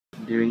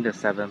during the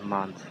 7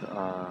 months,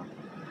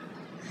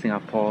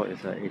 Singapore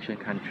is an Asian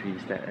country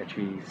that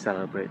actually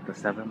celebrate the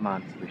 7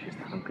 months, which is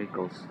the Hungry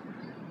Ghost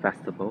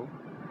Festival,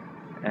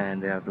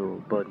 and they have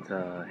to burn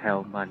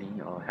hell money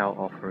or hell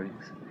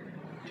offerings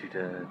to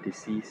the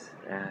deceased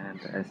and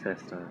the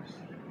ancestors.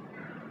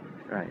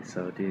 Right,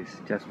 so this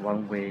is just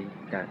one way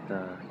that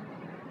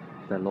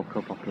the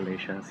local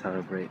population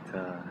celebrate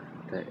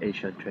the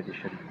Asian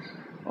tradition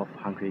of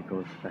Hungry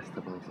Ghost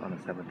festivals on the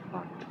 7th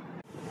month.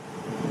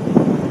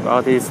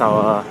 Well, this is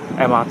our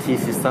MRT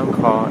system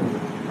called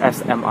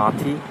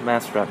SMRT,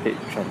 Mass Rapid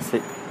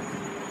Transit.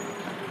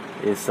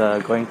 It's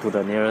going to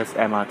the nearest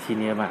MRT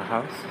near my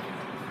house.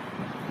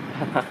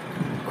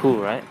 Cool,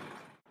 right?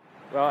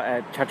 Well,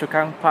 at Choa Chu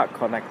Kang Park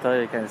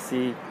Connector, you can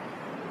see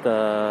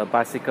the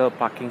bicycle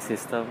parking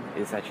system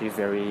is actually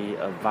very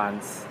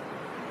advanced.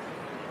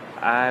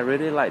 I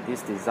really like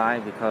this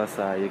design because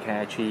you can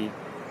actually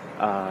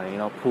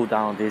pull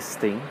down this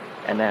thing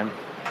and then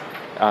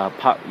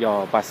park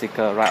your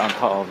bicycle right on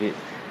top of it.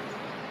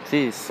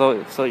 See, it's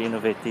so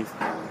innovative,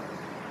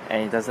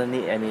 and it doesn't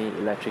need any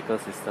electrical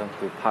system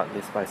to park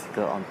this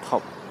bicycle on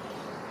top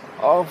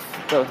of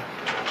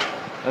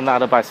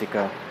another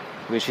bicycle,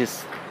 which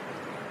is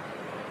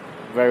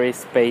very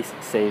space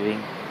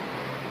saving.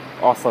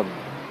 Awesome.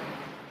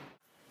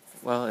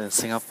 Well, in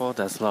Singapore,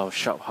 there's a lot of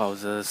shop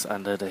houses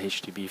under the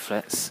HDB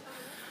flats.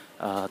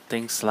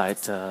 Things like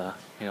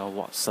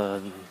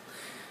Watson,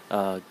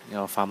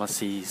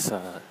 pharmacies,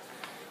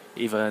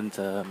 even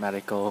the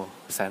medical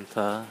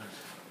center,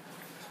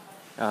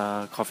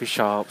 coffee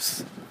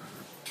shops,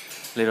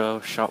 little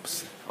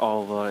shops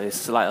all over.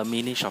 It's like a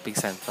mini shopping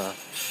center,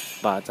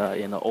 but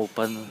in an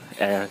open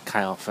air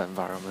kind of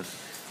environment,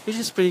 which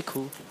is pretty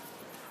cool.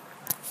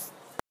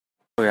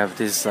 We have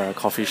this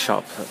coffee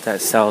shop that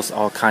sells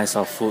all kinds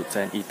of food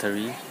and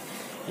eatery.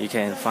 You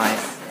can find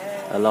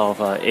a lot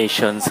of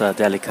Asian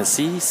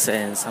delicacies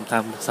and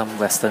sometimes some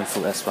Western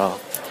food as well.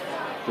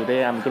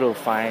 Today I'm going to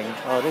find,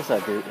 these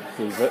are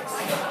desserts.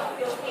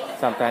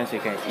 Sometimes you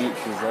can eat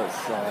desserts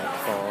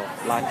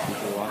for lunch if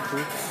you want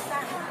to.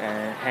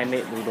 And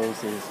handmade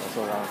noodles is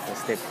also one of the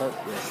staples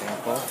in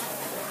Singapore.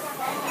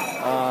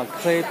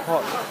 Clay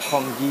pot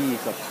congee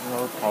is a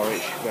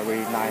porridge,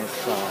 very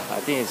nice.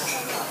 I think it's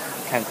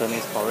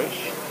Cantonese porridge.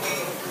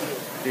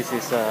 This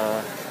is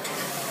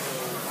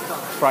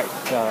fried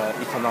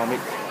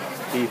economic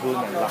bee-hoon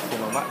and nasi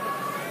lemak,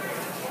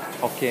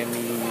 Hokkien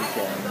mee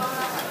and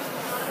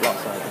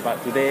lots of it.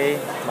 But today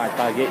my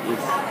target is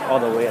all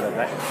the way at the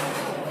back.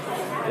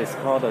 It's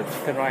called the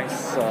chicken rice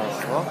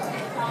store.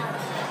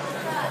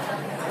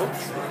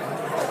 Oops.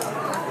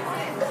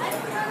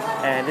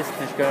 And this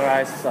chicken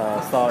rice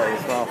store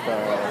is one of the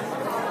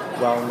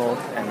well-known,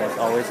 and there's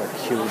always a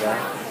queue there.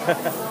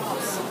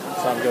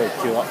 So I'm going to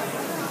queue up.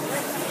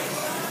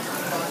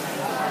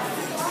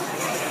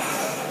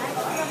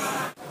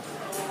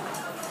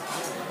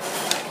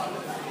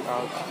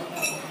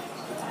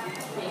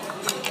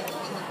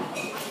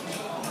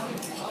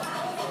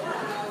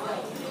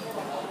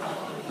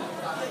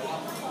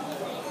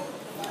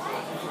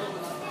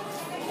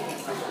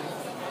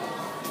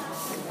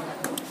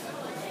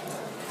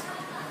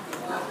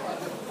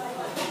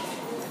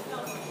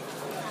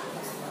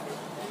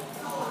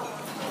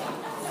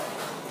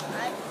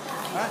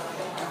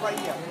 $5.1，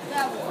对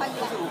啊，5块1，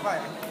就是5块。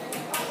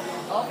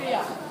好，币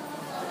啊。